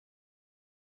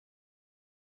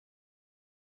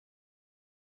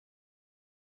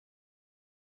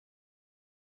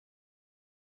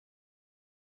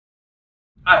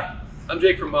Hi, I'm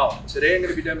Jake from MAHLE. Today I'm going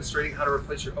to be demonstrating how to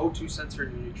replace your O2 sensor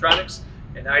in your Neutronics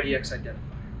and IDX identifier.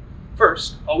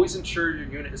 First, always ensure your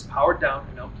unit is powered down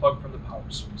and unplugged from the power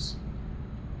source.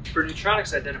 For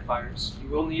Neutronics identifiers, you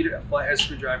will need flathead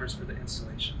screwdrivers for the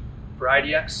installation. For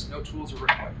IDX, no tools are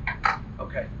required.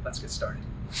 Okay, let's get started.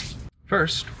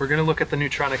 First, we're going to look at the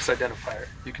Neutronics identifier.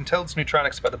 You can tell it's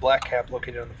Neutronics by the black cap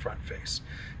located on the front face.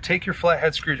 Take your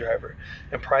flathead screwdriver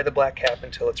and pry the black cap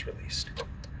until it's released.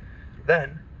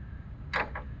 Then,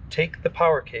 take the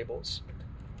power cables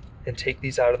and take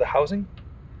these out of the housing.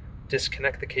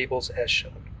 Disconnect the cables as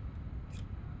shown.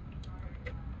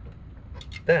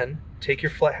 Then, take your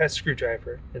flathead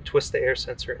screwdriver and twist the air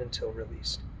sensor until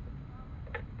released.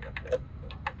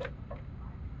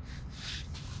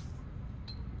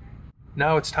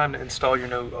 Now it's time to install your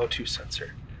new O2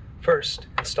 sensor. First,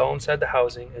 install inside the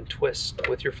housing and twist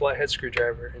with your flathead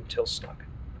screwdriver until snug.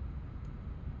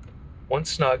 Once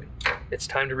snug, it's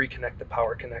time to reconnect the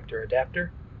power connector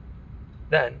adapter.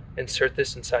 Then, insert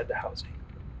this inside the housing,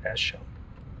 as shown.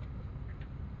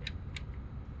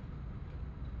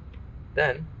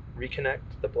 Then, reconnect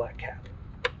the black cap.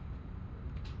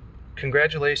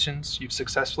 Congratulations, you've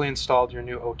successfully installed your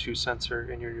new O2 sensor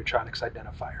in your Neutronics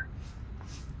identifier.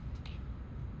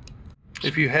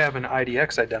 If you have an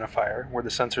IDX identifier where the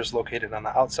sensor is located on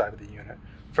the outside of the unit,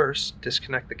 first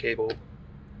disconnect the cable,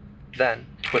 then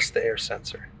twist the air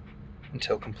sensor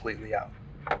until completely out,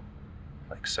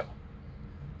 like so.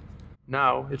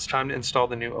 Now it's time to install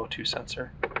the new O2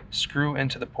 sensor. Screw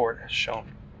into the port as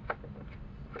shown.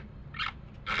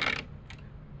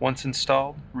 Once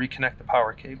installed, reconnect the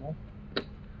power cable.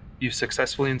 You've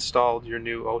successfully installed your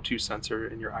new O2 sensor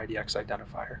in your IDX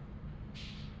identifier.